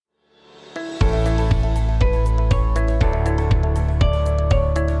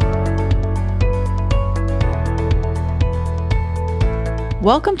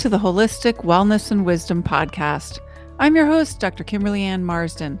Welcome to the Holistic Wellness and Wisdom Podcast. I'm your host, Dr. Kimberly Ann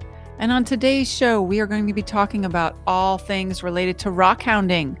Marsden, and on today's show, we are going to be talking about all things related to rock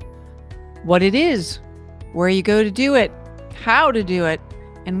hounding, what it is, where you go to do it, how to do it,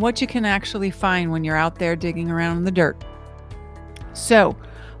 and what you can actually find when you're out there digging around in the dirt. So,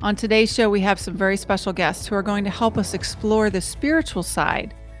 on today's show, we have some very special guests who are going to help us explore the spiritual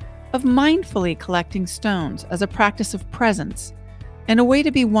side of mindfully collecting stones as a practice of presence and a way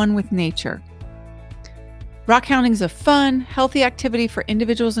to be one with nature. Rock hounding is a fun, healthy activity for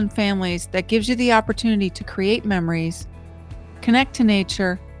individuals and families that gives you the opportunity to create memories, connect to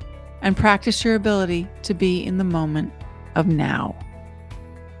nature, and practice your ability to be in the moment of now.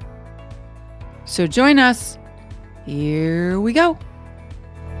 So join us. Here we go.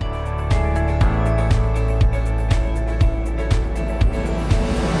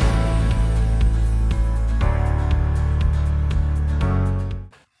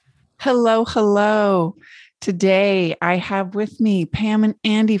 Hello. Today I have with me Pam and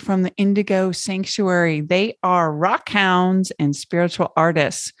Andy from the Indigo Sanctuary. They are rock hounds and spiritual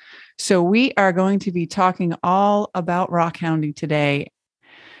artists. So we are going to be talking all about rock hounding today.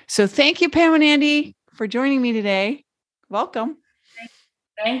 So thank you, Pam and Andy, for joining me today. Welcome.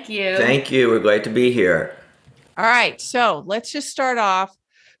 Thank you. Thank you. We're glad to be here. All right. So let's just start off.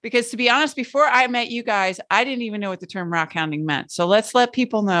 Because to be honest, before I met you guys, I didn't even know what the term rock hounding meant. So let's let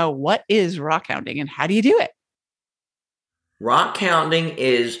people know, what is rock hounding and how do you do it? Rock hounding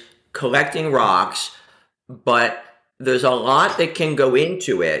is collecting rocks, but there's a lot that can go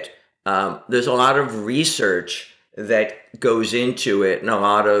into it. There's a lot of research that goes into it and a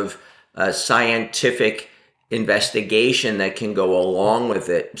lot of scientific investigation that can go along with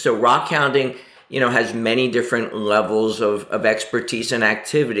it. So rock hounding has many different levels of expertise and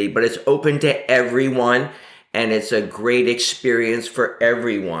activity, but it's open to everyone, and it's a great experience for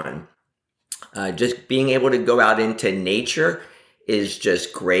everyone. Just being able to go out into nature is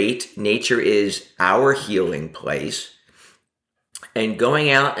just great. Nature is our healing place. And going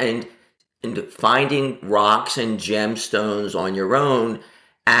out and finding rocks and gemstones on your own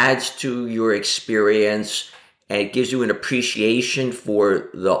adds to your experience. And it gives you an appreciation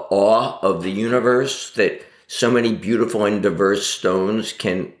for the awe of the universe, that so many beautiful and diverse stones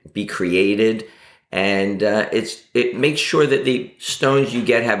can be created. And it makes sure that the stones you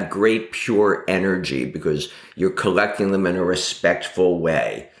get have great pure energy because you're collecting them in a respectful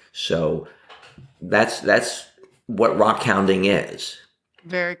way. So that's what rock hounding is.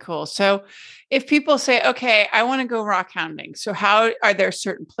 Very cool. So if people say, okay, I want to go rock hounding, so how are there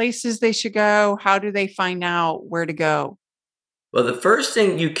certain places they should go? How do they find out where to go? Well, the first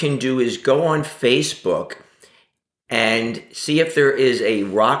thing you can do is go on Facebook and see if there is a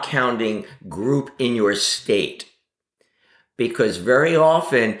rock hounding group in your state. Because very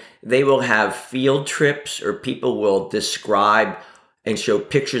often they will have field trips, or people will describe and show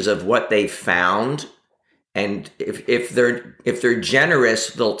pictures of what they found. And if they're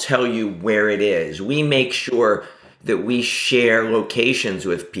generous, they'll tell you where it is. We make sure that we share locations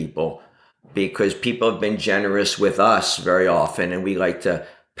with people because people have been generous with us very often, and we like to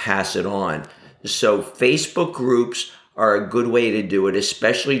pass it on. So Facebook groups are a good way to do it,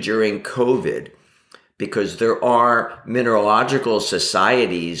 especially during COVID, because there are mineralogical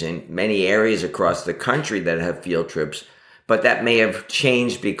societies in many areas across the country that have field trips, but that may have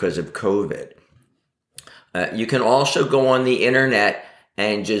changed because of COVID. You can also go on the internet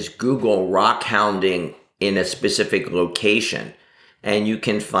and just Google rock hounding in a specific location, and you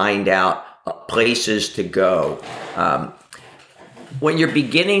can find out places to go. When you're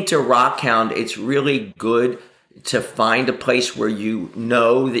beginning to rock hound, it's really good to find a place where you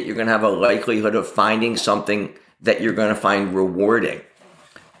know that you're going to have a likelihood of finding something that you're going to find rewarding.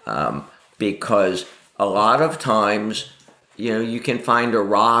 Because a lot of times, you can find a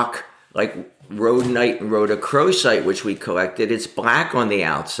rock like rhodonite and rhodochrosite, which we collected. It's black on the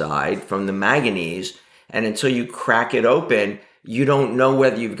outside from the manganese, and until you crack it open, you don't know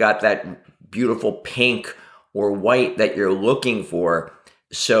whether you've got that beautiful pink or white that you're looking for.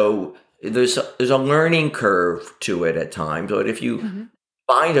 So there's a learning curve to it at times. But if you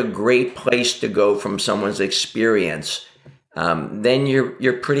find a great place to go from someone's experience, then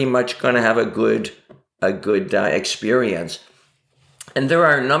you're pretty much going to have a good experience. And there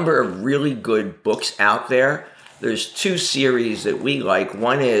are a number of really good books out there. There's two series that we like.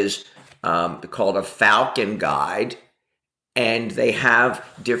 One is called A Falcon Guide, and they have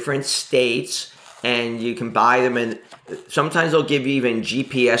different states, and you can buy them, and sometimes they'll give you even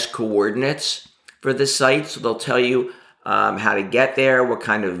GPS coordinates for the site. So they'll tell you how to get there, what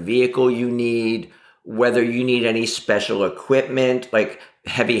kind of vehicle you need, whether you need any special equipment. Like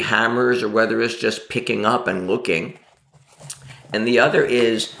heavy hammers or whether it's just picking up and looking. And the other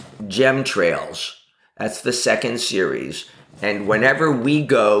is Gem Trails. That's the second series. And whenever we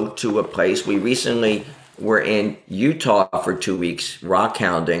go to a place, we recently were in Utah for 2 weeks, rock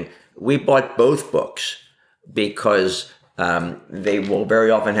hounding. We bought both books because they will very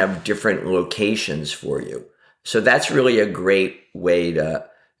often have different locations for you. So that's really a great way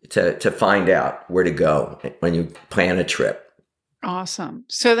to find out where to go when you plan a trip. Awesome.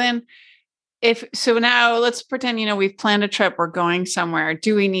 So then now let's pretend, we've planned a trip, we're going somewhere.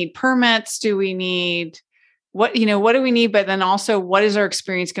 Do we need permits? Do we need what do we need? But then also, what is our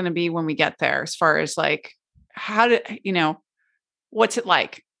experience going to be when we get there as far as like, what's it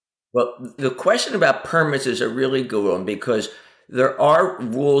like? Well, the question about permits is a really good one because there are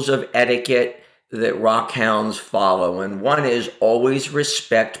rules of etiquette that rock hounds follow. And one is always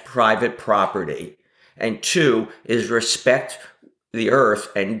respect private property. And two is respect the earth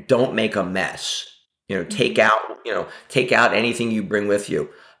and don't make a mess. Take out anything you bring with you.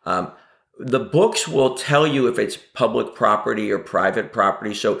 The books will tell you if it's public property or private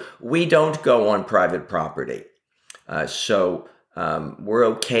property. So we don't go on private property. So we're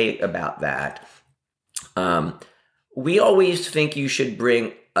okay about that. We always think you should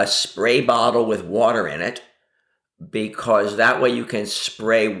bring a spray bottle with water in it because that way you can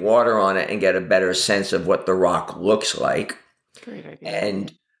spray water on it and get a better sense of what the rock looks like. Great idea.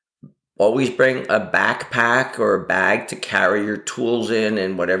 And always bring a backpack or a bag to carry your tools in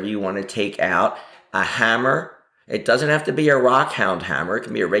and whatever you want to take out. A hammer. It doesn't have to be a rock hound hammer. It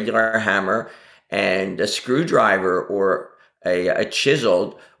can be a regular hammer, and a screwdriver or a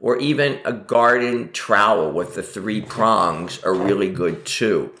chisel, or even a garden trowel with the 3 prongs are really good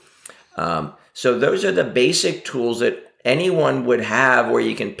too. So those are the basic tools that anyone would have where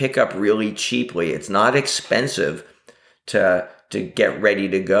you can pick up really cheaply. It's not expensive to get ready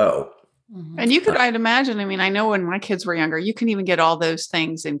to go. And you could, I'd imagine, I know when my kids were younger, you can even get all those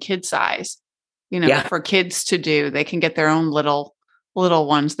things in kid size, for kids to do. They can get their own little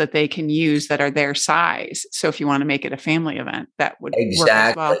ones that they can use that are their size. So if you want to make it a family event, that would work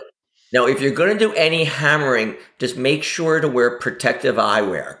as well. Now, if you're going to do any hammering, just make sure to wear protective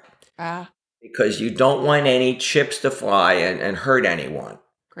eyewear because you don't want any chips to fly and hurt anyone.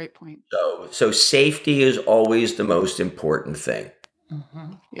 Great point. So safety is always the most important thing.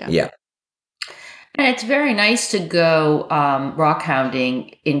 Mm-hmm. Yeah. And it's very nice to go rock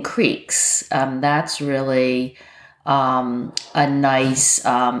hounding in creeks. That's really a nice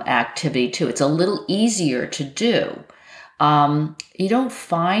activity too. It's a little easier to do. You don't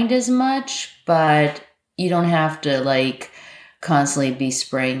find as much, but you don't have to constantly be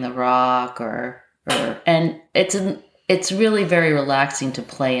spraying the rock and it's really very relaxing to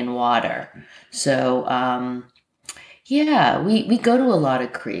play in water. So we go to a lot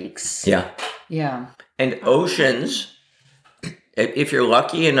of creeks. Yeah. And oceans, if you're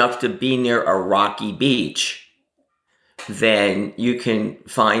lucky enough to be near a rocky beach, then you can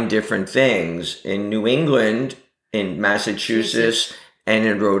find different things. In New England, in Massachusetts, and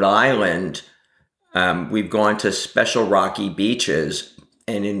in Rhode Island, we've gone to special rocky beaches.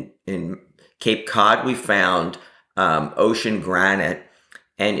 And in Cape Cod, we found ocean granite.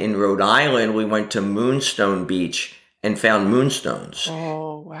 And in Rhode Island, we went to Moonstone Beach and found moonstones.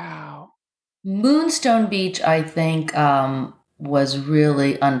 Oh, wow. Moonstone Beach, I think, was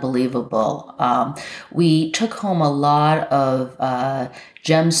really unbelievable. We took home a lot of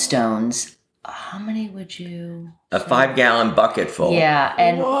gemstones. How many would you? A 5-gallon bucket full. Yeah,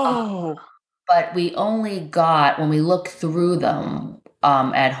 and whoa. But we only got, when we looked through them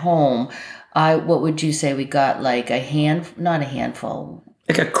at home, what would you say? We got not a handful.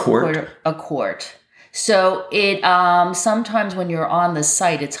 Like a quart. A quart. So it sometimes when you're on the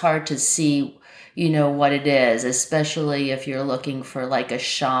site, it's hard to see, what it is, especially if you're looking for a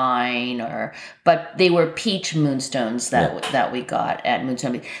shine but they were peach moonstones that we got at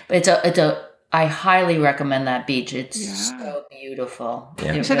Moonstone Beach. But I highly recommend that beach. It's so beautiful.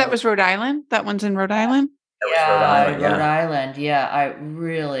 Yeah. So that was Rhode Island? That one's in Rhode Island? That was Rhode Island, Rhode Island. Yeah, I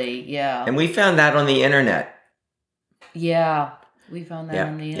really, And we found that on the internet. Yeah, we found that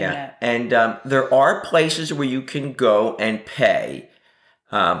on the internet. Yeah. And there are places where you can go and pay.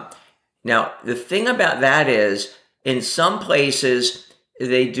 Now, the thing about that is, in some places,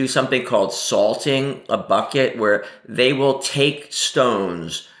 they do something called salting a bucket, where they will take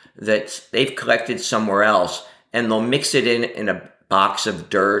stones that they've collected somewhere else, and they'll mix it in a box of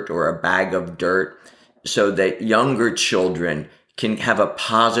dirt or a bag of dirt so that younger children can have a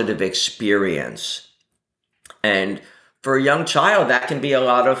positive experience. And for a young child, that can be a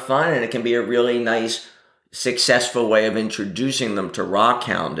lot of fun, and it can be a really nice, successful way of introducing them to rock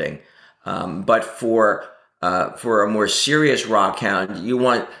hounding. But for a more serious rock hound, you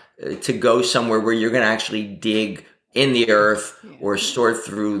want to go somewhere where you're going to actually dig in the earth or sort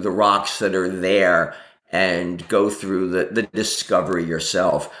through the rocks that are there and go through the discovery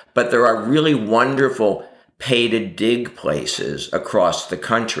yourself. But there are really wonderful pay-to-dig places across the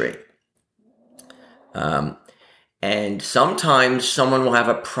country. And sometimes someone will have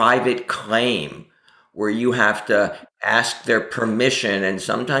a private claim where you have to ask their permission, and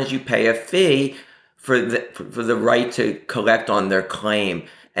sometimes you pay a fee for the right to collect on their claim.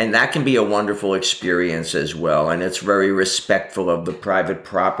 And that can be a wonderful experience as well. And it's very respectful of the private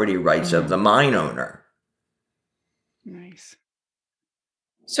property rights of the mine owner. Nice.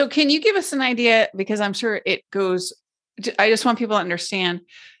 So can you give us an idea, because I'm sure it goes, I just want people to understand,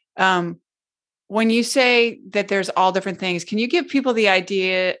 when you say that there's all different things, can you give people the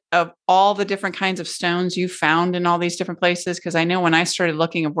idea of all the different kinds of stones you found in all these different places? Because I know when I started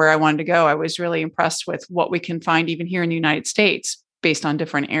looking at where I wanted to go, I was really impressed with what we can find even here in the United States based on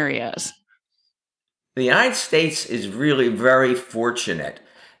different areas. The United States is really very fortunate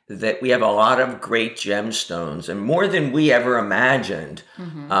that we have a lot of great gemstones, and more than we ever imagined.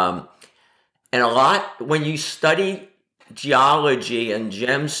 And a lot, when you study geology and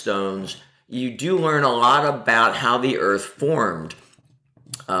gemstones, you do learn a lot about how the earth formed.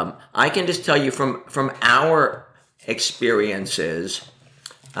 I can just tell you from our experiences,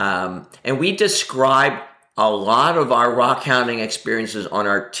 and we describe a lot of our rock hounding experiences on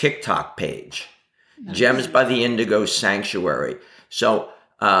our TikTok page, nice. Gems by the Indigo Sanctuary. So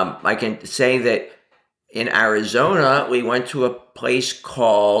I can say that in Arizona, we went to a place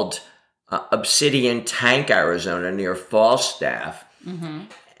called Obsidian Tank, Arizona, near Falstaff.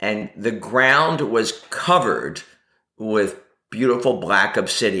 And the ground was covered with beautiful black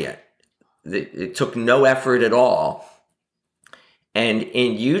obsidian. It took no effort at all. And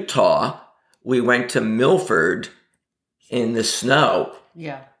in Utah, we went to Milford in the snow.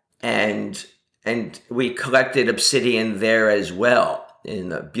 Yeah. And we collected obsidian there as well, in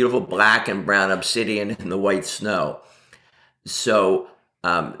the beautiful black and brown obsidian in the white snow. So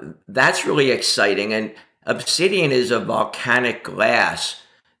that's really exciting. And obsidian is a volcanic glass.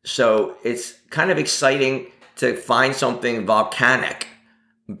 So it's kind of exciting to find something volcanic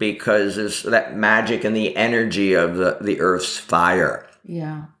because there's that magic and the energy of the Earth's fire.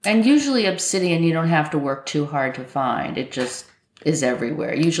 Yeah. And usually obsidian, you don't have to work too hard to find. It just is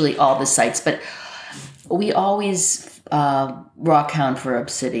everywhere, usually all the sites. But we always rock hound for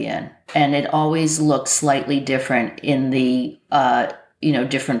obsidian, and it always looks slightly different in the,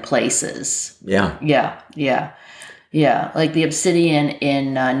 different places. Yeah. Yeah. Yeah, like the obsidian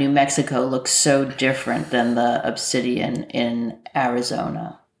in New Mexico looks so different than the obsidian in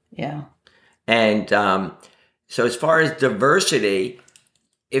Arizona. Yeah. And so as far as diversity,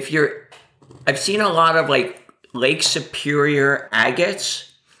 I've seen a lot of like Lake Superior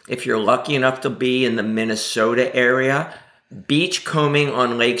agates. If you're lucky enough to be in the Minnesota area, beachcombing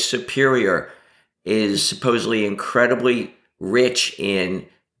on Lake Superior is supposedly incredibly rich in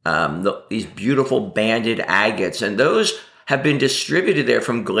these beautiful banded agates, and those have been distributed there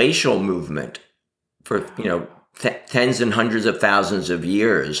from glacial movement for tens and hundreds of thousands of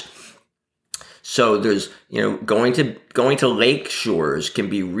years. So there's going to lake shores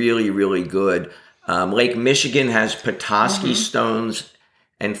can be really, really good. Lake Michigan has Petoskey stones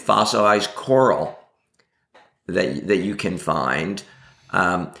and fossilized coral that you can find.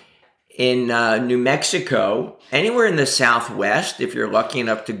 In New Mexico, anywhere in the Southwest, if you're lucky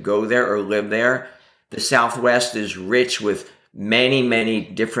enough to go there or live there, the Southwest is rich with many, many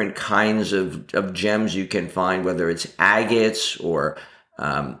different kinds of gems you can find, whether it's agates or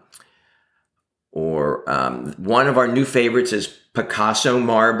one of our new favorites is Picasso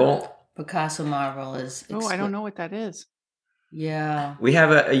marble. Picasso marble is... I don't know what that is. Yeah. We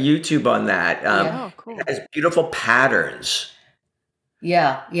have a YouTube on that. Cool. It has beautiful patterns.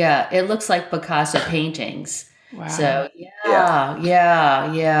 Yeah. It looks like Picasso paintings. Wow. So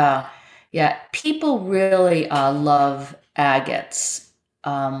yeah. People really love agates.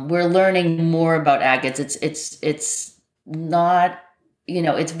 We're learning more about agates. It's not,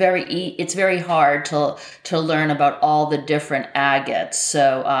 it's very hard to learn about all the different agates.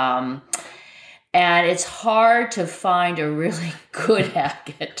 So and it's hard to find a really good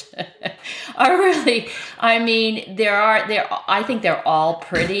agate. I think they're all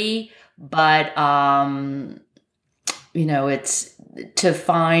pretty, but it's to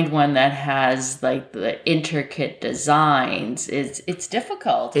find one that has like the intricate designs. It's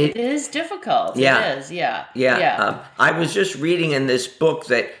difficult. It is difficult. Yeah. It is. Yeah. I was just reading in this book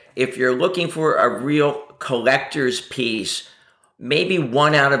that if you're looking for a real collector's piece, maybe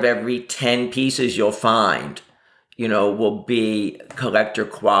 1 out of every 10 pieces you'll find, will be collector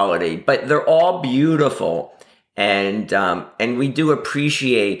quality, but they're all beautiful. And we do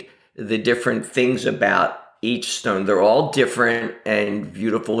appreciate the different things about each stone. They're all different and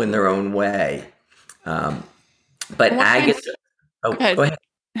beautiful in their own way. But agates. Go ahead.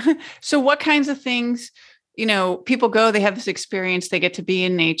 So what kinds of things, people go, they have this experience, they get to be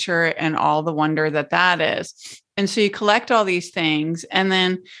in nature and all the wonder that is. And so you collect all these things. And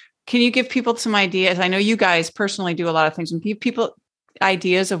then can you give people some ideas? I know you guys personally do a lot of things and people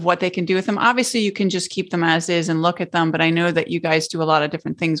ideas of what they can do with them. Obviously you can just keep them as is and look at them, but I know that you guys do a lot of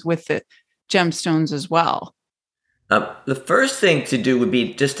different things with the gemstones as well. The first thing to do would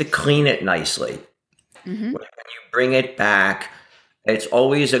be just to clean it nicely. Mm-hmm. When you bring it back, it's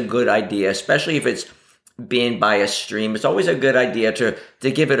always a good idea, especially if it's being by a stream. It's always a good idea to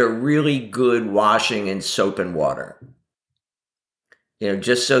give it a really good washing in soap and water.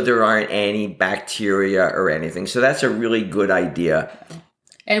 Just so there aren't any bacteria or anything. So that's a really good idea.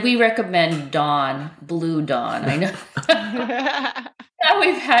 And we recommend Dawn, Blue Dawn. I know. That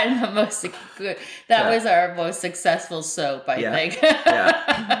we've had the most good. That was our most successful soap, I think.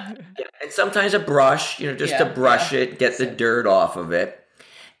 Yeah. And sometimes a brush, just to brush it, get the dirt off of it.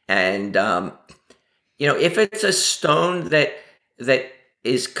 And, if it's a stone that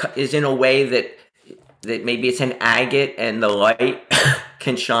is in a way that maybe it's an agate and the light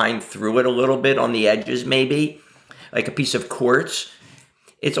can shine through it a little bit on the edges, maybe like a piece of quartz.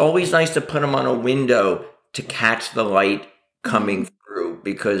 It's always nice to put them on a window to catch the light coming through,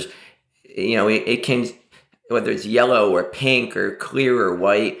 because, it can, whether it's yellow or pink or clear or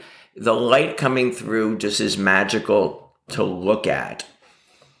white, the light coming through just is magical to look at.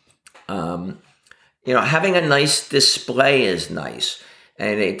 Having a nice display is nice.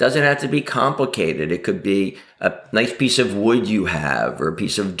 And it doesn't have to be complicated. It could be a nice piece of wood you have, or a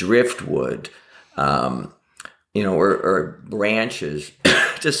piece of driftwood, or branches.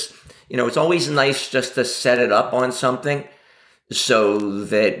 Just, it's always nice just to set it up on something so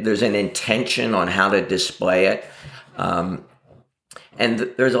that there's an intention on how to display it. And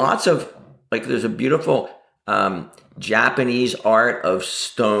there's lots of, there's a beautiful Japanese art of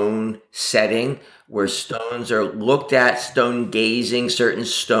stone setting, where stones are looked at, stone gazing. Certain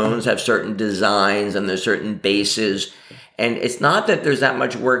stones have certain designs and there's certain bases. And it's not that there's that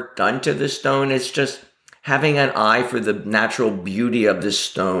much work done to the stone. It's just having an eye for the natural beauty of the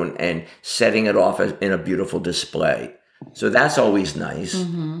stone and setting it off in a beautiful display. So that's always nice.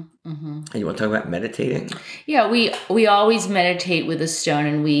 Mm-hmm, mm-hmm. And you want to talk about meditating? Yeah, we always meditate with a stone,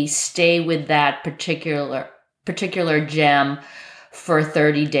 and we stay with that particular gem for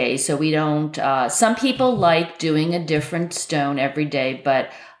 30 days. So we don't, some people like doing a different stone every day,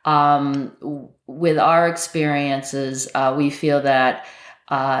 but with our experiences, we feel that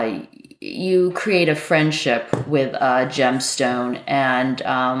you create a friendship with a gemstone, and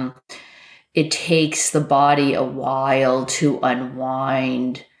it takes the body a while to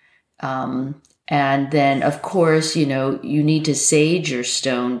unwind. And then, of course, you need to sage your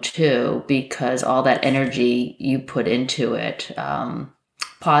stone too, because all that energy you put into it,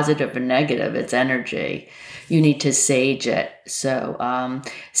 positive or negative, it's energy. You need to sage it. So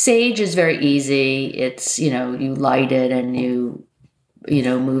sage is very easy. It's, you light it and you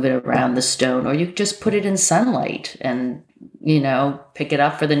move it around the stone, or you just put it in sunlight and, pick it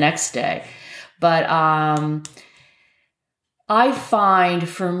up for the next day. But I find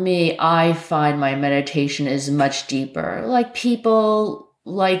my meditation is much deeper. Like, people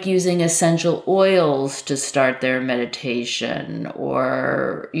like using essential oils to start their meditation,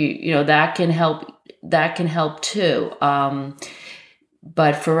 or, that can help too.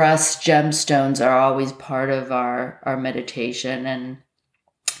 But for us, gemstones are always part of our meditation, and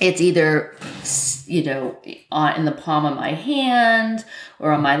it's either, in the palm of my hand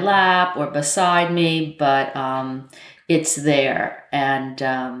or on my lap or beside me, but it's there.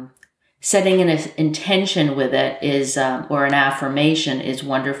 And setting an intention with it is, or an affirmation is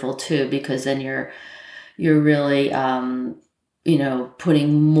wonderful too, because then you're really,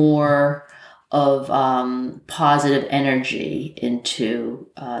 putting more of positive energy into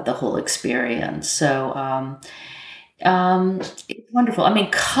the whole experience. So it's wonderful. I mean,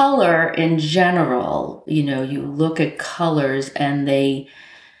 color in general, you look at colors and they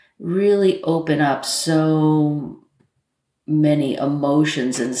really open up so many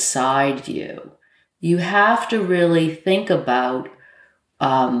emotions inside you. You have to really think about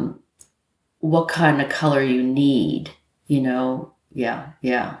what kind of color you need, Yeah.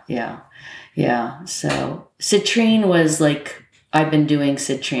 So citrine was I've been doing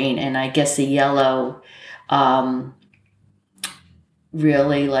citrine, and I guess the yellow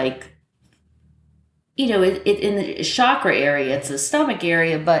really like, in the chakra area, it's the stomach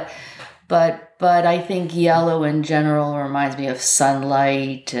area, but I think yellow in general reminds me of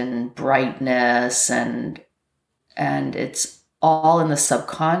sunlight and brightness, and it's all in the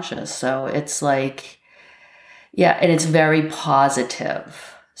subconscious. So it's like, yeah, and it's very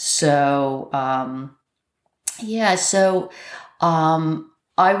positive. So,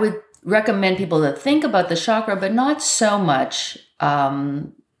 I would recommend people to think about the chakra, but not so much.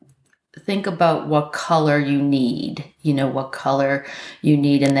 Think about what color you need, and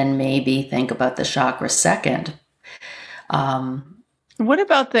then maybe think about the chakra second. What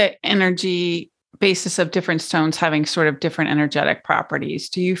about the energy basis of different stones having sort of different energetic properties?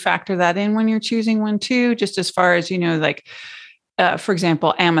 Do you factor that in when you're choosing one too? Just as far as, like, for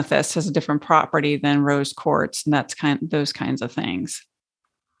example, amethyst has a different property than rose quartz, and that's those kinds of things.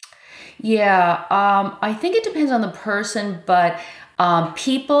 Yeah, I think it depends on the person, but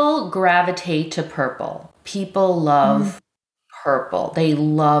people gravitate to purple. People love purple. They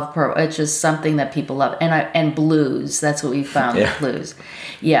love purple. It's just something that people love. And blues. That's what we found with blues.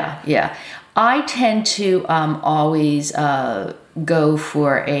 Yeah. I tend to always go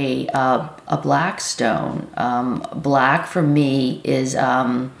for a black stone. Black for me is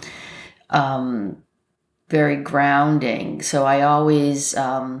very grounding. So I always, in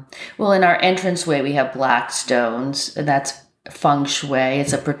our entranceway, we have black stones. That's feng shui.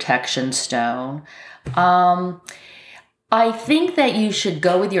 It's a protection stone. I think that you should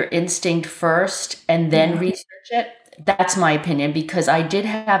go with your instinct first and then research it. That's my opinion, because I did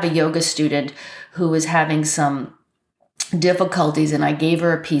have a yoga student who was having some difficulties, and I gave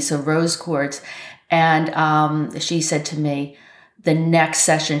her a piece of rose quartz, and she said to me, the next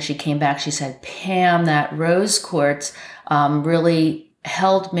session she came back, she said, Pam, that rose quartz really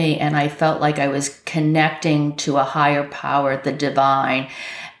held me, and I felt like I was connecting to a higher power, the divine.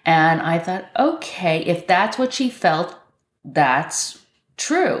 And I thought, okay, if that's what she felt, that's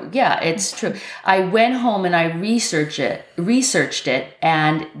true. Yeah, it's true. I went home and I researched it,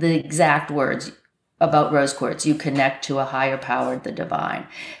 and the exact words about rose quartz, you connect to a higher power, the divine.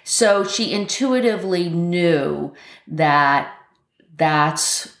 So she intuitively knew that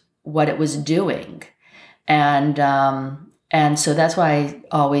that's what it was doing. And so that's why I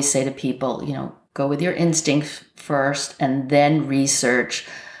always say to people, go with your instinct first and then research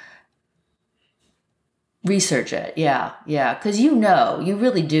it. Yeah. Because you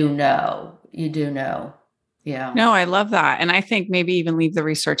really do know. You do know. Yeah. No, I love that. And I think maybe even leave the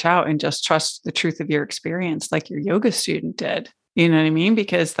research out and just trust the truth of your experience, like your yoga student did. You know what I mean?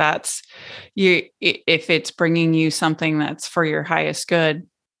 Because that's if it's bringing you something that's for your highest good,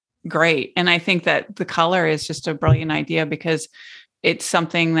 great. And I think that the color is just a brilliant idea, because it's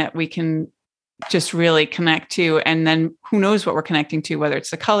something that we can just really connect to. And then who knows what we're connecting to, whether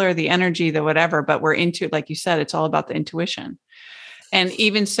it's the color, the energy, the whatever, but we're into, like you said, it's all about the intuition. And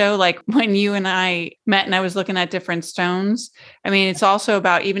even so, like when you and I met and I was looking at different stones, I mean, it's also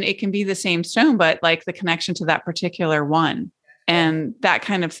about, even it can be the same stone, but like the connection to that particular one and that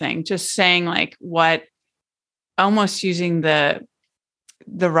kind of thing. Just saying like what, almost using the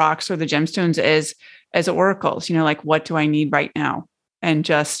rocks or the gemstones as oracles, like what do I need right now? And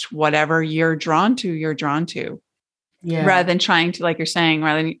just whatever you're drawn to, rather than trying to, like you're saying,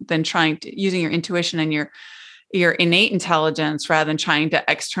 rather than trying to using your intuition and your innate intelligence, rather than trying to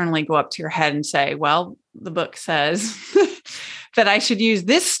externally go up to your head and say, well, the book says that I should use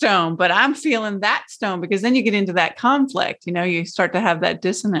this stone, but I'm feeling that stone, because then you get into that conflict, you start to have that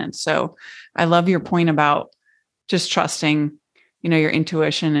dissonance. So I love your point about just trusting, your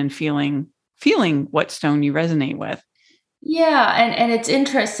intuition and feeling what stone you resonate with. Yeah, and it's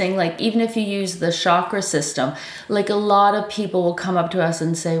interesting, like even if you use the chakra system, like a lot of people will come up to us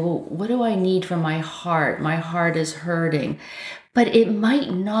and say, well, what do I need for my heart? My heart is hurting. But it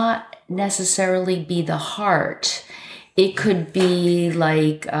might not necessarily be the heart. It could be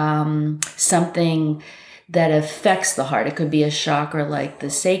like something that affects the heart. It could be a chakra like the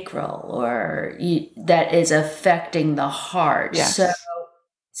sacral, or that is affecting the heart. Yes.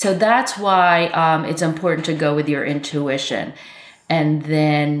 So that's why it's important to go with your intuition, and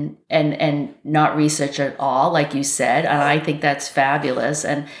then and not research at all, like you said. And I think that's fabulous.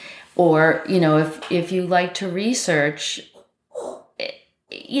 Or if you like to research,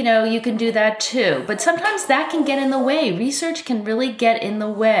 you can do that too. But sometimes that can get in the way. Research can really get in the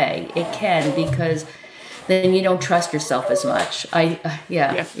way. It can, because then you don't trust yourself as much.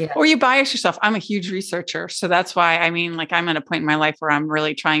 Yeah. Or you bias yourself. I'm a huge researcher. So that's why, I mean, like I'm at a point in my life where I'm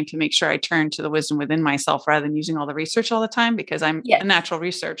really trying to make sure I turn to the wisdom within myself rather than using all the research all the time, because I'm a natural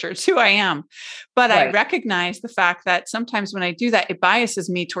researcher. It's who I am. But I recognize the fact that sometimes when I do that, it biases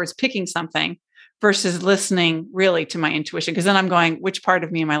me towards picking something versus listening really to my intuition. Because then I'm going, which part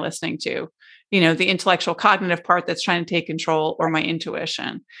of me am I listening to? The intellectual cognitive part that's trying to take control, or my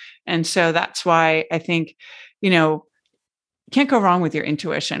intuition. And so that's why I think, can't go wrong with your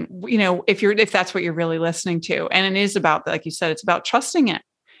intuition, if that's what you're really listening to. And it is about, like you said, it's about trusting it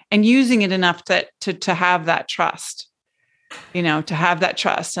and using it enough to have that trust, to have that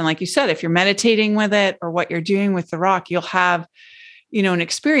trust. And like you said, if you're meditating with it or what you're doing with the rock, you'll have, an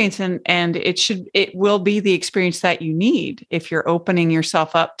experience, and it will be the experience that you need if you're opening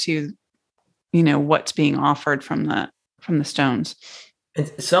yourself up to, what's being offered from the stones.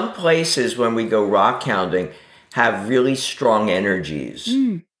 And some places when we go rock hounding have really strong energies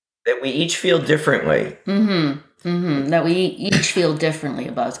that we each feel differently. That we each feel differently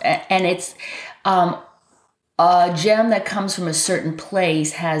about. And it's a gem that comes from a certain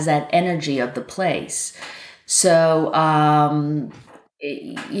place has that energy of the place. So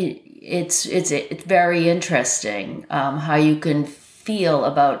it's very interesting how you can feel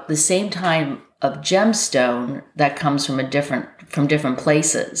about the same time of gemstone that comes from different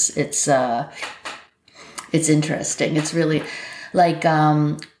places. It's interesting. It's really like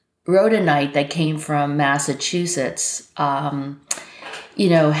rhodonite that came from Massachusetts, had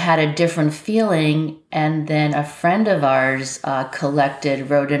a different feeling. And then a friend of ours collected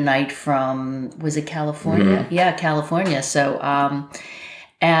rhodonite from, was it California? Mm-hmm. Yeah, California. So,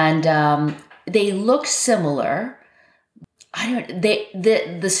 they look similar.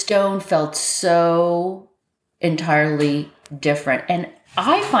 The stone felt so entirely different. And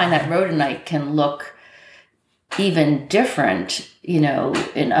I find that rhodonite can look even different,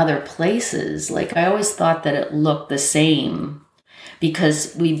 in other places. Like I always thought that it looked the same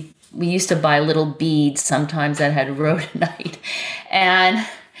because we used to buy little beads sometimes that had rhodonite, and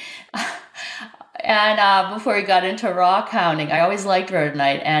before we got into rock hounding, I always liked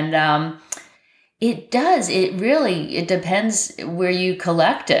rhodonite, and it depends where you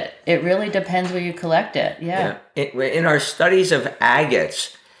collect it. It really depends where you collect it. Yeah. In our studies of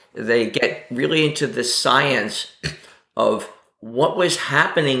agates, they get really into the science of what was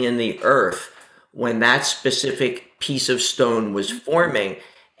happening in the earth when that specific piece of stone was forming.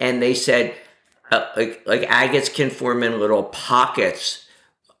 And they said, like agates can form in little pockets,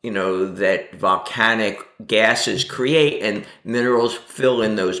 that volcanic gases create, and minerals fill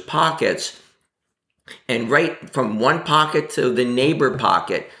in those pockets. And right from one pocket to the neighbor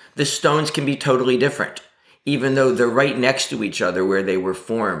pocket, the stones can be totally different, even though they're right next to each other where they were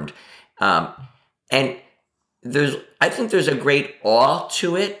formed. And I think there's a great awe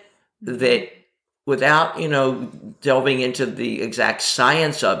to it that, without, delving into the exact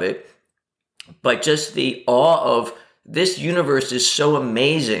science of it, but just the awe of this universe is so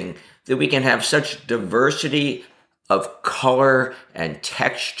amazing that we can have such diversity of color and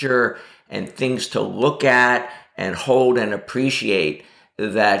texture and things to look at and hold and appreciate,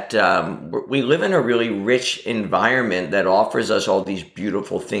 that we live in a really rich environment that offers us all these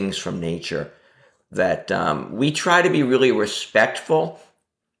beautiful things from nature, that we try to be really respectful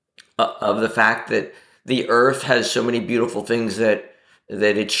of the fact that the earth has so many beautiful things that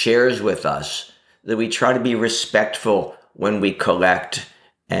it shares with us, that we try to be respectful when we collect,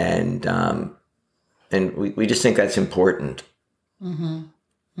 and we just think that's important. Mm-hmm.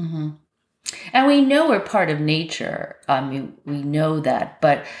 Mm-hmm. And we know we're part of nature. We know that.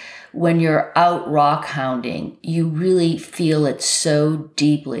 But when you're out rock hounding, you really feel it so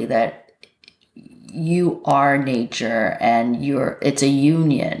deeply that you are nature, and it's a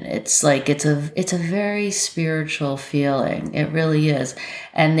union. It's like it's a very spiritual feeling. It really is.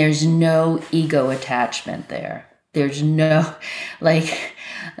 And there's no ego attachment there. There's no like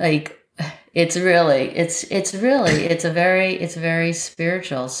it's very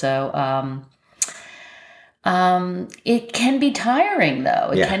spiritual. So it can be tiring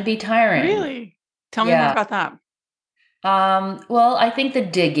though. It can be tiring. Really? Tell me more about that. Well, I think the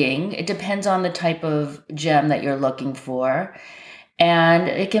digging, it depends on the type of gem that you're looking for. And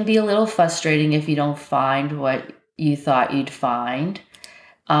it can be a little frustrating if you don't find what you thought you'd find.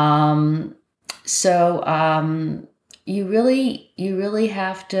 You really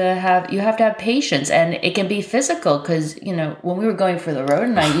have to have patience, and it can be physical because, when we were going for the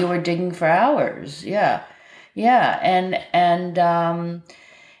rhodonite, you were digging for hours. Yeah. Yeah. And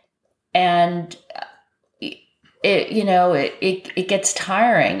it gets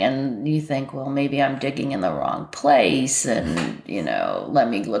tiring, and you think, well, maybe I'm digging in the wrong place, and let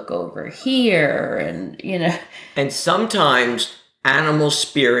me look over here, and And sometimes animal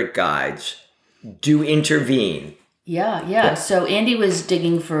spirit guides do intervene. Yeah. So Andy was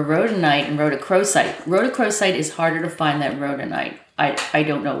digging for rhodonite and rhodochrosite. Rhodochrosite is harder to find than rhodonite. I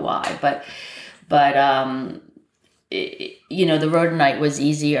don't know why, but the rhodonite was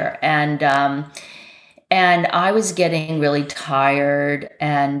easier, and I was getting really tired,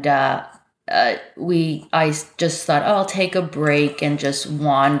 and I just thought, oh, I'll take a break and just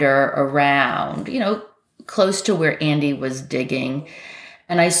wander around, close to where Andy was digging.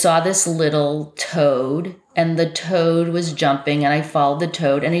 And I saw this little toad, and the toad was jumping, and I followed the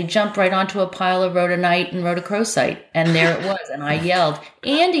toad, and he jumped right onto a pile of rhodonite and rhodochrosite. And there it was. And I yelled,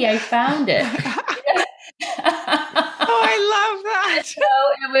 Andy, I found it. Oh, I love that. So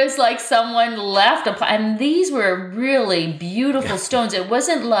it was like someone left and these were really beautiful stones. It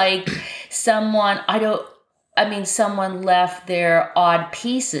wasn't like someone left their odd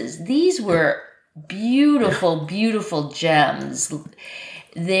pieces. These were beautiful, beautiful gems.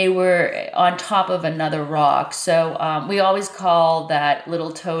 They were on top of another rock. So we always call that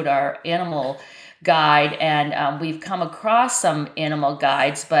little toad our animal guide. And we've come across some animal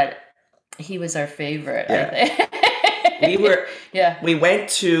guides, but he was our favorite, I think. We went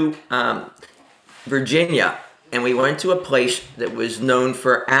to Virginia, and we went to a place that was known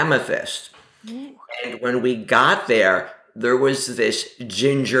for amethyst. And when we got there was this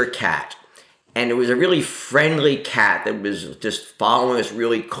ginger cat. And it was a really friendly cat that was just following us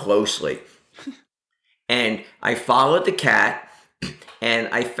really closely. And I followed the cat, and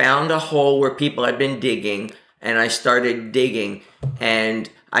I found a hole where people had been digging, and I started digging, and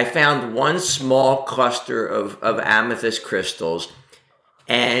I found one small cluster of amethyst crystals,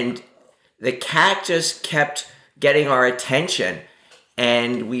 and the cat just kept getting our attention,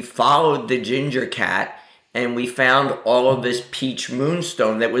 and we followed the ginger cat, and we found all of this peach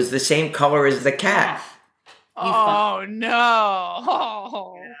moonstone that was the same color as the cat. Oh,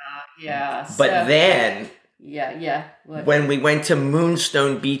 no. Yeah. But then... Yeah. When we went to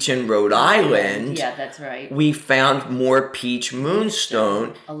Moonstone Beach in Rhode Island... Yeah, that's right. We found more peach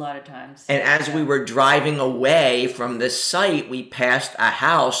moonstone. A lot of times. And as we were driving away from the site, we passed a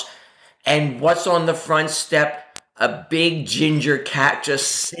house, and what's on the front step? A big ginger cat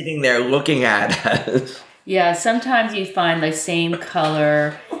just sitting there looking at us. Yeah, sometimes you find the same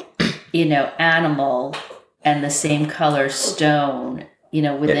color, animal and the same color stone,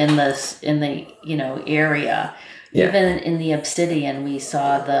 within the area. Yeah. Even in the obsidian, we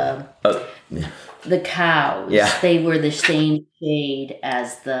saw the cows. Yeah. They were the same shade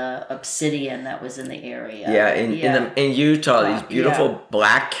as the obsidian that was in the area. Yeah, in Utah, these beautiful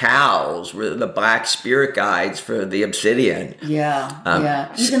black cows were the black spirit guides for the obsidian.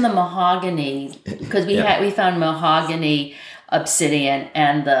 Yeah. Even the mahogany, because we found mahogany obsidian,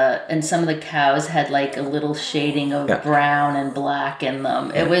 and some of the cows had like a little shading of brown and black in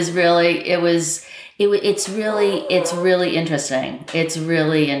them. It was really it's really interesting. It's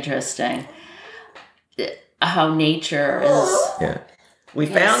really interesting how nature is. We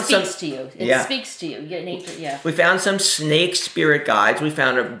found speaks to you. It speaks to you. Nature. Yeah. We found some snake spirit guides. We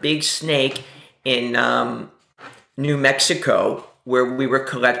found a big snake in New Mexico, where we were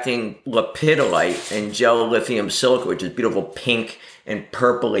collecting lepidolite and gel lithium silica, which is beautiful pink and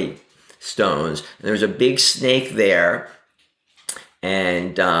purpley stones. And there was a big snake there.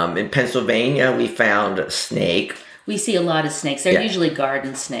 And in Pennsylvania, we found a snake. We see a lot of snakes. They're usually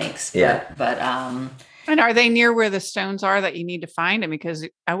garden snakes. But and are they near where the stones are that you need to find them? Because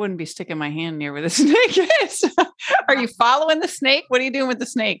I wouldn't be sticking my hand near where the snake is. Are you following the snake? What are you doing with the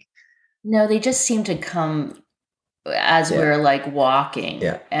snake? No, they just seem to come as we're like walking.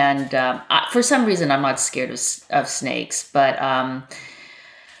 Yeah. And for some reason, I'm not scared of snakes, but I'm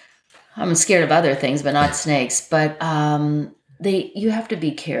scared of other things, but not snakes. But you have to be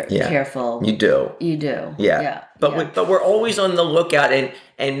careful. You do. Yeah. But we're always on the lookout,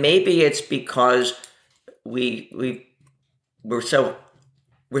 and maybe it's because we're so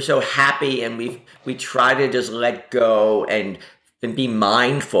happy, and we try to just let go and be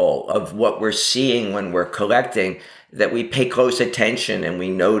mindful of what we're seeing when we're collecting, that we pay close attention and we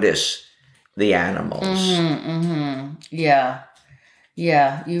notice the animals. Mm-hmm.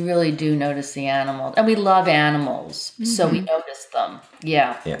 Yeah, you really do notice the animals. And we love animals, so we notice them.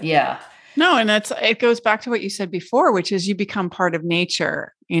 Yeah. No, and it goes back to what you said before, which is you become part of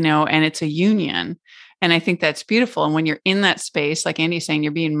nature, and it's a union. And I think that's beautiful. And when you're in that space, like Andy's saying,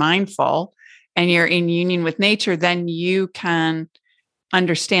 you're being mindful and you're in union with nature, then you can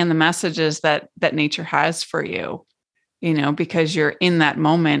understand the messages that nature has for you, because you're in that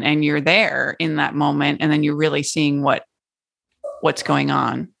moment and you're there in that moment, and then you're really seeing what's going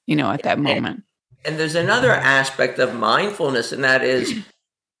on, at that moment. And there's another aspect of mindfulness, and that is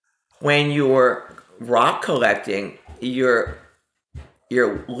when you're rock collecting, you're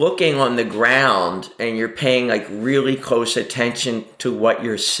looking on the ground and you're paying like really close attention to what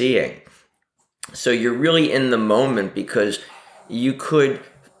you're seeing. So you're really in the moment, because you could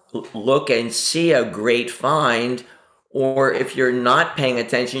look and see a great find, or if you're not paying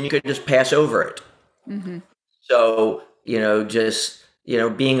attention, you could just pass over it. Mm-hmm. So, just,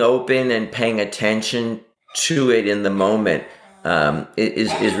 being open and paying attention to it in the moment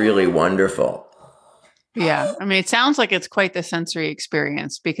is really wonderful. Yeah. I mean, it sounds like it's quite the sensory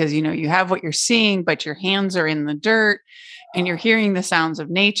experience, because, you have what you're seeing, but your hands are in the dirt and you're hearing the sounds of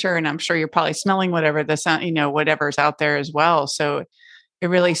nature. And I'm sure you're probably smelling whatever the sound, whatever's out there as well. So it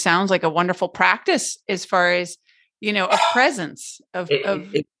really sounds like a wonderful practice as far as, of presence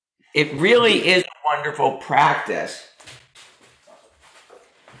It really is a wonderful practice.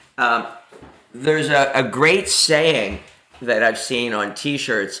 There's a great saying that I've seen on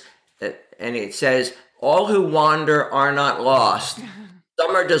T-shirts, and it says, "All who wander are not lost.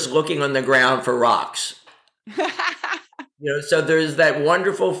 Some are just looking on the ground for rocks." So there's that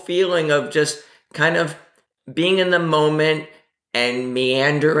wonderful feeling of just kind of being in the moment and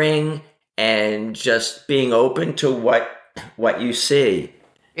meandering and just being open to what you see.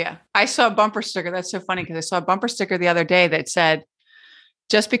 Yeah. I saw a bumper sticker. That's so funny, because I saw a bumper sticker the other day that said,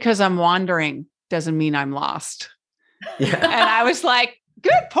 "Just because I'm wandering doesn't mean I'm lost." Yeah. And I was like,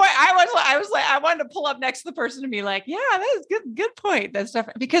 good point. I was like, I wanted to pull up next to the person and be like, yeah, that is good point. That's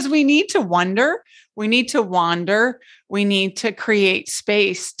definitely, because we need to wonder. We need to wander. We need to create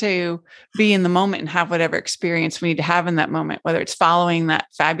space to be in the moment and have whatever experience we need to have in that moment, whether it's following that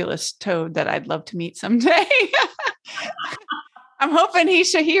fabulous toad that I'd love to meet someday. I'm hoping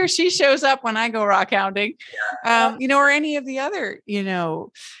he or she shows up when I go rock hounding, or any of the other,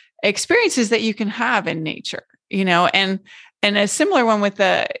 experiences that you can have in nature, and a similar one with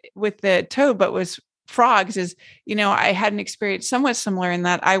the toad, but was frogs is, I had an experience somewhat similar in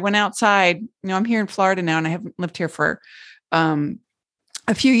that I went outside, I'm here in Florida now and I haven't lived here for,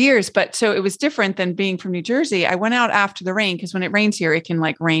 a few years, but so it was different than being from New Jersey. I went out after the rain, because when it rains here, it can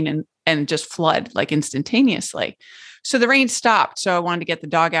like rain and just flood like instantaneously. So the rain stopped. So I wanted to get the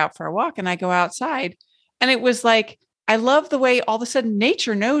dog out for a walk, and I go outside, and it was like, I love the way all of a sudden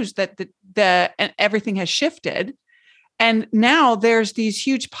nature knows that and everything has shifted. And now there's these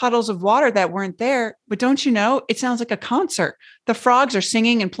huge puddles of water that weren't there, but don't you know, it sounds like a concert. The frogs are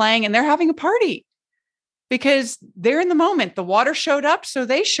singing and playing, and they're having a party because they're in the moment. The water showed up, so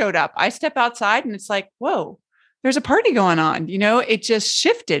they showed up. I step outside and it's like, whoa, there's a party going on. It just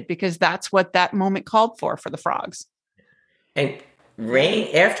shifted because that's what that moment called for the frogs. And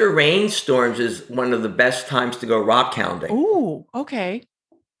rain after rainstorms is one of the best times to go rock hounding. Ooh, okay.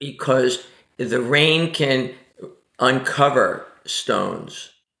 Because the rain can uncover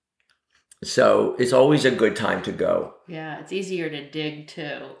stones. So it's always a good time to go. Yeah, it's easier to dig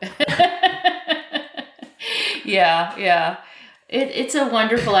too. Yeah. It's a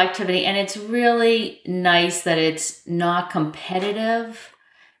wonderful activity, and it's really nice that it's not competitive.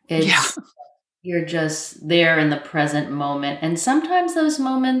 You're just there in the present moment. And sometimes those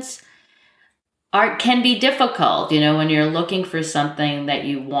moments can be difficult, when you're looking for something that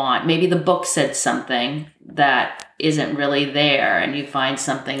you want. Maybe the book said something that isn't really there and you find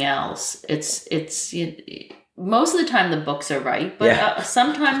something else. It's most of the time the books are right, but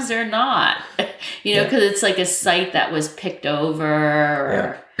sometimes they're not, because it's like a site that was picked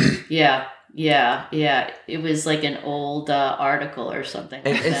over. Yeah. It was like an old article or something.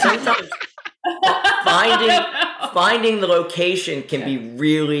 And sometimes finding the location can be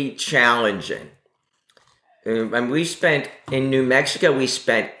really challenging. And in New Mexico, we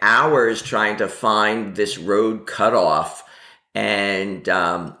spent hours trying to find this road cutoff, and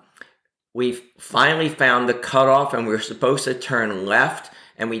we finally found the cutoff, and we were supposed to turn left,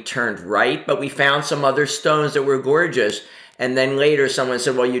 and we turned right, but we found some other stones that were gorgeous. And then later someone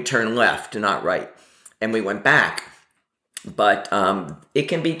said, well, you turn left, not right. And we went back. But it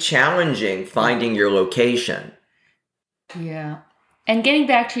can be challenging finding your location. Yeah. And getting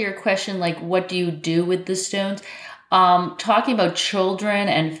back to your question, like, what do you do with the stones? Talking about children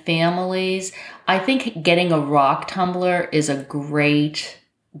and families, I think getting a rock tumbler is a great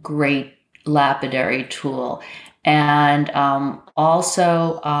lapidary tool. And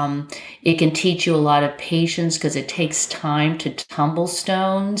also, it can teach you a lot of patience because it takes time to tumble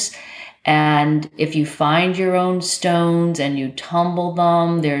stones. And if you find your own stones and you tumble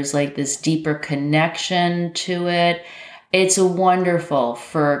them, there's like this deeper connection to it. It's wonderful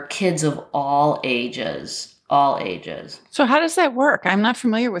for kids of all ages, all ages. So how does that work? I'm not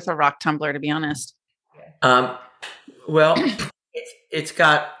familiar with a rock tumbler, to be honest. Well, it's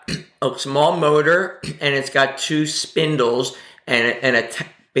got a small motor and it's got two spindles and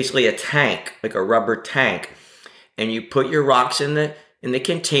basically a tank, like a rubber tank. And you put your rocks in the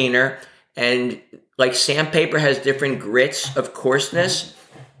container, and like sandpaper has different grits of coarseness.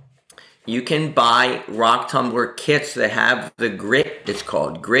 You can buy rock tumbler kits that have the grit, it's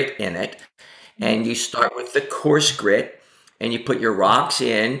called grit in it. And you start with the coarse grit and you put your rocks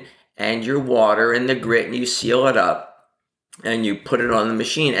in and your water and the grit and you seal it up and you put it on the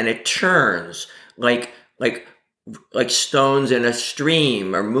machine and it churns like stones in a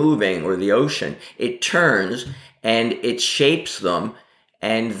stream are moving, or the ocean. It turns and it shapes them.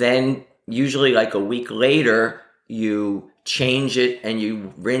 And then usually like a week later, you change it and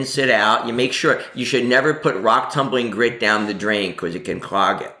you rinse it out. You make sure you should never put rock tumbling grit down the drain because it can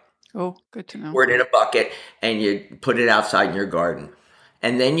clog it. Oh, good to know. Pour it in a bucket and you put it outside in your garden.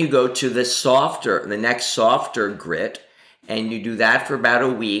 And then you go to the next softer grit, and you do that for about a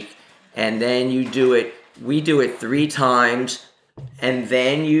week. And then we do it 3 times, and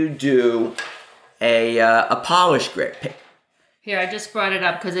then you do a polished grit. Here, I just brought it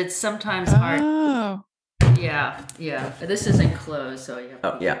up because it's sometimes hard. Oh. Yeah. This isn't closed, so you have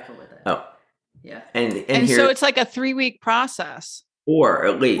to be careful with it. Oh. Yeah. And here, so it's like a 3-week process. 4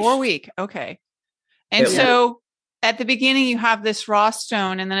 at least. 4 week. Okay. And so at the beginning you have this raw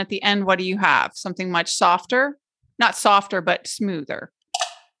stone, and then at the end, what do you have? Something much softer? Not softer, but smoother.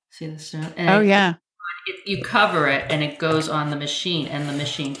 See the stone? And you cover it and it goes on the machine and the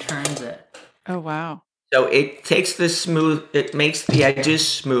machine turns it. Oh, wow. So it takes it makes the edges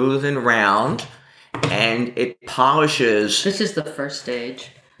smooth and round, and it polishes. This is the first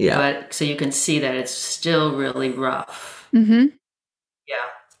stage. Yeah. But so you can see that it's still really rough. Mm-hmm.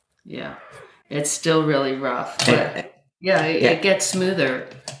 Yeah. It's still really rough. But it gets smoother.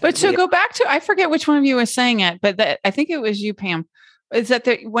 But so go back to, I forget which one of you was saying it, but I think it was you, Pam, is that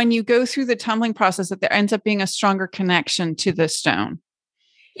when you go through the tumbling process, that there ends up being a stronger connection to the stone.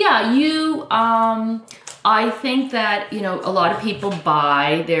 Yeah, I think that, a lot of people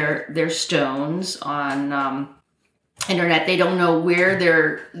buy their stones on internet. They don't know where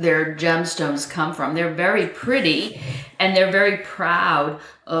their gemstones come from. They're very pretty and they're very proud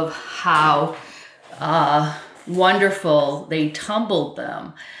of how wonderful they tumbled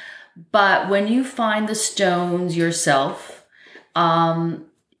them. But when you find the stones yourself,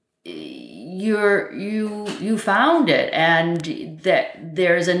 you found it, and that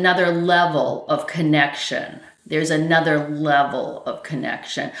there's another level of connection.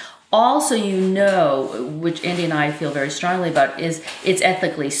 Also, which Andy and I feel very strongly about, is it's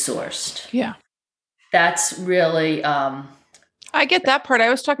ethically sourced. Yeah. That's really I get that part. I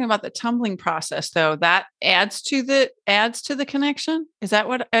was talking about the tumbling process, though. That adds to the connection. Is that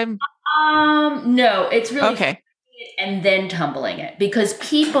what I'm? No, it's really okay. And then tumbling it, because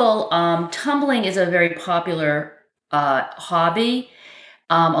people, tumbling is a very popular hobby.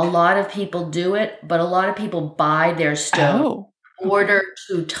 A lot of people do it, but a lot of people buy their stones in order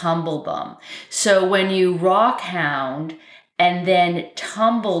to tumble them. So when you rock hound and then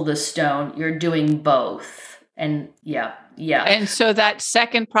tumble the stone, you're doing both. And yeah. And so that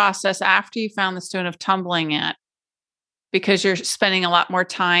second process after you found the stone of tumbling it, because you're spending a lot more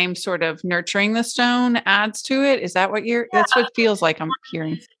time sort of nurturing the stone, adds to it. Is that what that's what it feels like I'm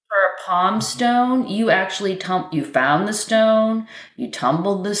hearing? For a palm stone, you actually you found the stone, you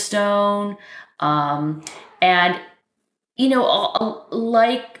tumbled the stone. And,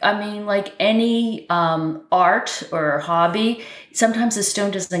 like any art or hobby, sometimes the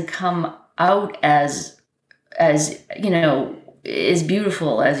stone doesn't come out as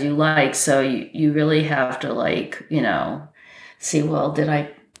beautiful as you like. So you really have to see, well, do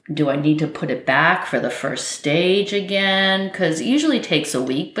I need to put it back for the first stage again? Because it usually takes a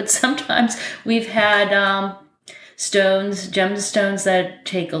week, but sometimes we've had gemstones that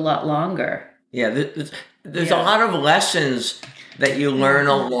take a lot longer. Yeah, there's a lot of lessons that you learn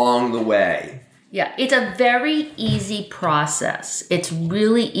along the way. Yeah, it's a very easy process. It's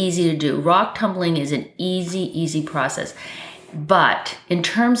really easy to do. Rock tumbling is an easy process. But in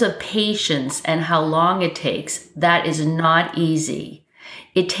terms of patience and how long it takes, that is not easy.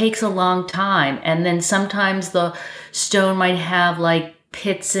 It takes a long time. And then sometimes the stone might have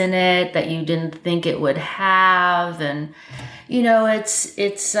pits in it that you didn't think it would have. And,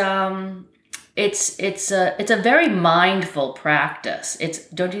 it's a very mindful practice.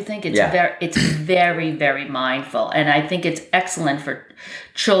 Don't you think it's very, very mindful, and I think it's excellent for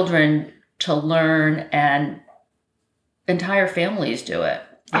children to learn, and entire families do it.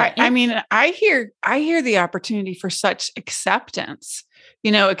 I mean, I hear the opportunity for such acceptance,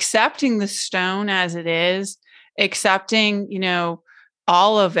 accepting the stone as it is, accepting,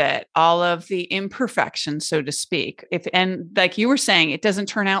 all of it, all of the imperfections, so to speak. And like you were saying, it doesn't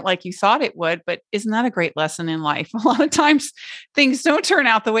turn out like you thought it would, but isn't that a great lesson in life? A lot of times things don't turn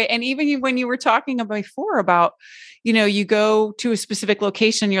out the way. And even when you were talking before about, you go to a specific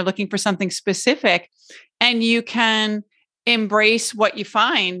location, you're looking for something specific, and you can embrace what you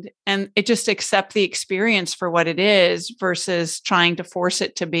find and it just accept the experience for what it is versus trying to force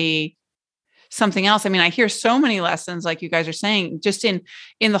it to be something else. I mean, I hear so many lessons, like you guys are saying, just in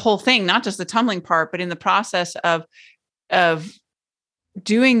the whole thing, not just the tumbling part, but in the process of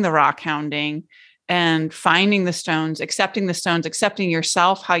doing the rock hounding and finding the stones, accepting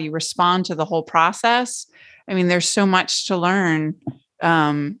yourself, how you respond to the whole process. I mean, there's so much to learn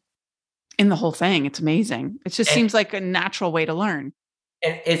in the whole thing. It's amazing. It just seems like a natural way to learn.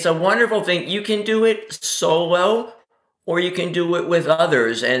 And it's a wonderful thing. You can do it solo or you can do it with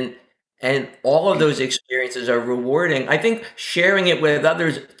others. And all of those experiences are rewarding. I think sharing it with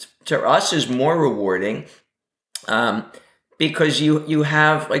others to us is more rewarding because you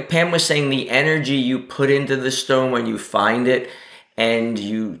have, like Pam was saying, the energy you put into the stone when you find it and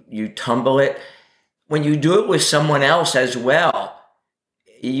you tumble it. When you do it with someone else as well,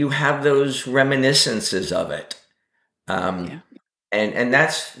 you have those reminiscences of it. And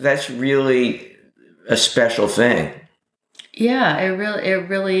that's really a special thing. Yeah, it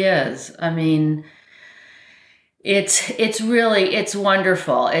really is. I mean, it's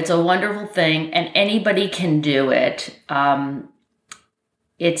wonderful. It's a wonderful thing, and anybody can do it.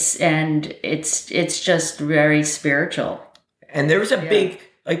 It's just very spiritual. And there's a big,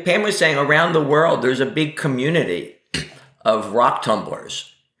 like Pam was saying, around the world, there's a big community of rock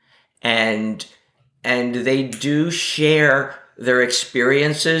tumblers, and they do share their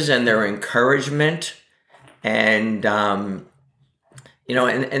experiences and their encouragement. And, and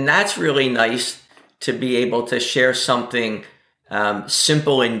that's really nice to be able to share something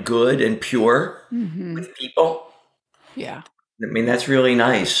simple and good and pure with people. Yeah. I mean, that's really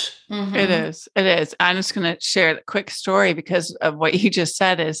nice. Mm-hmm. It is. I'm just going to share a quick story because of what you just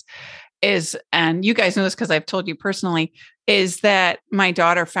said is, and you guys know this because I've told you personally, is that my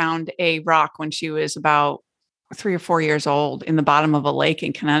daughter found a rock when she was about 3 or 4 years old in the bottom of a lake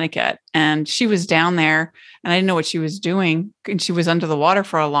in Connecticut. And she was down there and I didn't know what she was doing. And she was under the water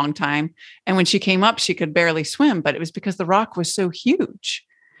for a long time. And when she came up, she could barely swim, but it was because the rock was so huge.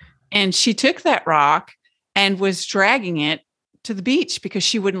 And she took that rock and was dragging it to the beach because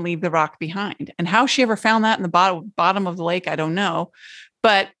she wouldn't leave the rock behind. And how she ever found that in the bottom of the lake, I don't know.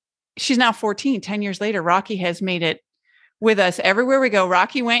 But she's now 14, 10 years later. Rocky has made it with us everywhere we go.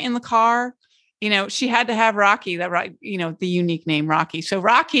 Rocky went in the car. She had to have Rocky, the unique name Rocky. So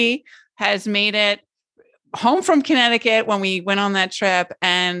Rocky has made it home from Connecticut when we went on that trip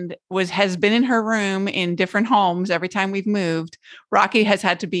and has been in her room in different homes every time we've moved. Rocky has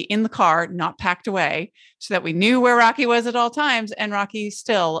had to be in the car, not packed away, so that we knew where Rocky was at all times. And Rocky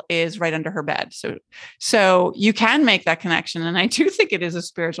still is right under her bed. So you can make that connection. And I do think it is a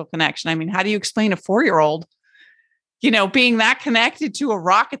spiritual connection. I mean, how do you explain a 4-year-old being that connected to a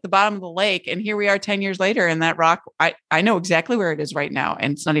rock at the bottom of the lake? And here we are 10 years later, and that rock, I know exactly where it is right now.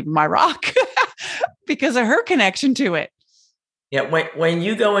 And it's not even my rock because of her connection to it. Yeah. When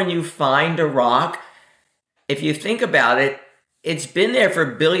you go and you find a rock, if you think about it, it's been there for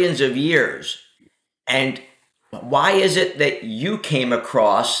billions of years. And why is it that you came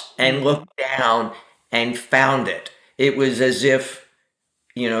across and looked down and found it? It was as if,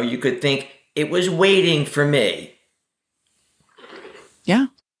 you could think it was waiting for me. Yeah.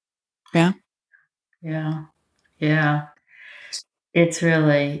 Yeah. Yeah. Yeah. It's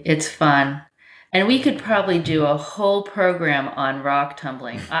fun. And we could probably do a whole program on rock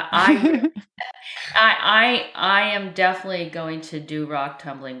tumbling. I am definitely going to do rock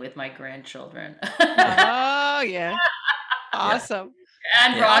tumbling with my grandchildren. Oh yeah. Awesome.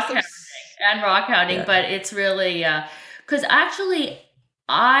 And rock hounding. Yeah. But it's really, because actually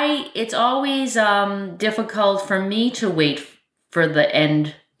it's always difficult for me to wait for the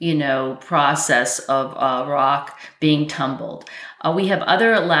end, process of rock being tumbled. We have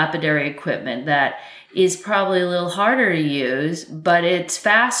other lapidary equipment that is probably a little harder to use, but it's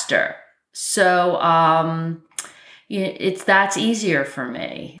faster. So that's easier for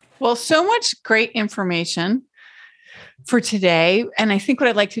me. Well, so much great information. for today. And I think what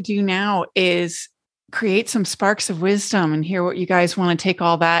I'd like to do now is create some sparks of wisdom and hear what you guys want to take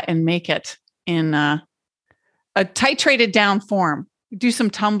all that and make it in a titrated down form. Do some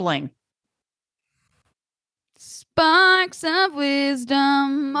tumbling. Sparks of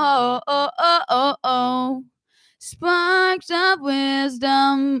wisdom. Oh, oh, oh, oh, oh. Sparks of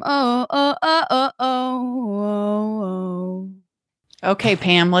wisdom. Oh, oh, oh, oh, oh, oh. Okay,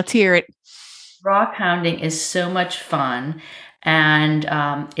 Pam, let's hear it. Rock hounding is so much fun, and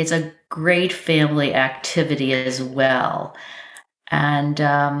it's a great family activity as well.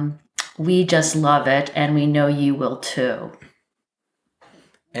 And we just love it, and we know you will too.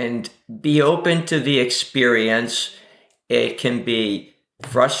 And be open to the experience. It can be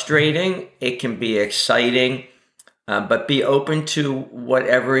frustrating, it can be exciting, but be open to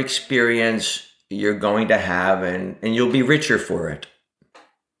whatever experience you're going to have, and you'll be richer for it.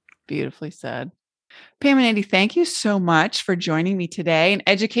 Beautifully said. Pam and Andy, thank you so much for joining me today and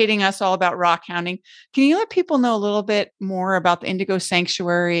educating us all about rock hounding. Can you let people know a little bit more about the Indigo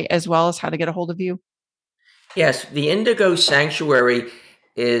Sanctuary as well as how to get a hold of you? Yes, the Indigo Sanctuary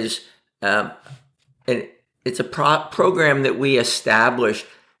is it's a program that we established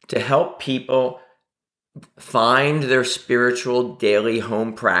to help people find their spiritual daily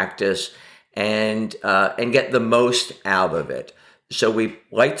home practice and get the most out of it. So we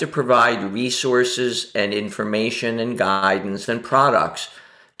like to provide resources and information and guidance and products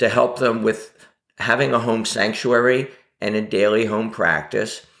to help them with having a home sanctuary and a daily home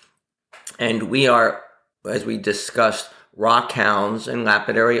practice. And we are, as we discussed, rock hounds and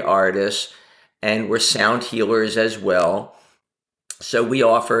lapidary artists, and we're sound healers as well. So we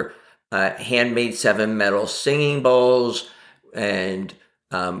offer handmade 7-metal singing bowls and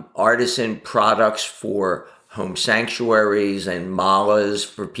artisan products for home sanctuaries and malas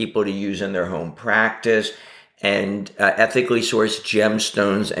for people to use in their home practice, and ethically sourced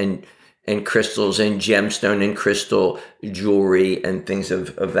gemstones and crystals and gemstone and crystal jewelry and things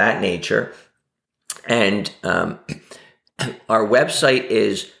of that nature. And our website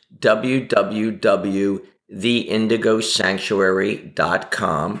is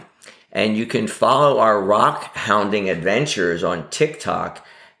www.theindigosanctuary.com, and you can follow our rock hounding adventures on TikTok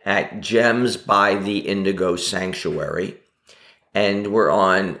at Gems by the Indigo Sanctuary. And we're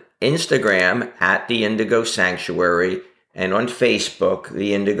on Instagram at the Indigo Sanctuary, and on Facebook,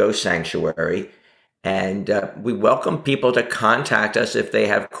 the Indigo Sanctuary. And we welcome people to contact us if they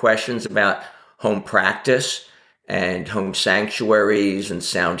have questions about home practice and home sanctuaries and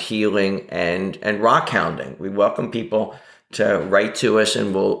sound healing and rock hounding. We welcome people to write to us,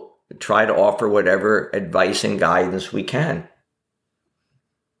 and we'll try to offer whatever advice and guidance we can.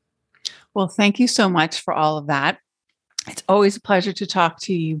 Well, thank you so much for all of that. It's always a pleasure to talk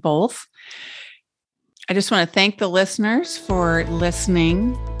to you both. I just want to thank the listeners for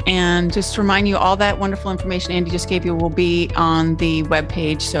listening and just remind you all that wonderful information Andy just gave you will be on the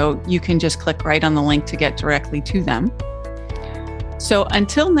webpage, so you can just click right on the link to get directly to them. So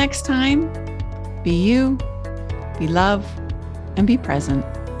until next time, be you, be love, and be present.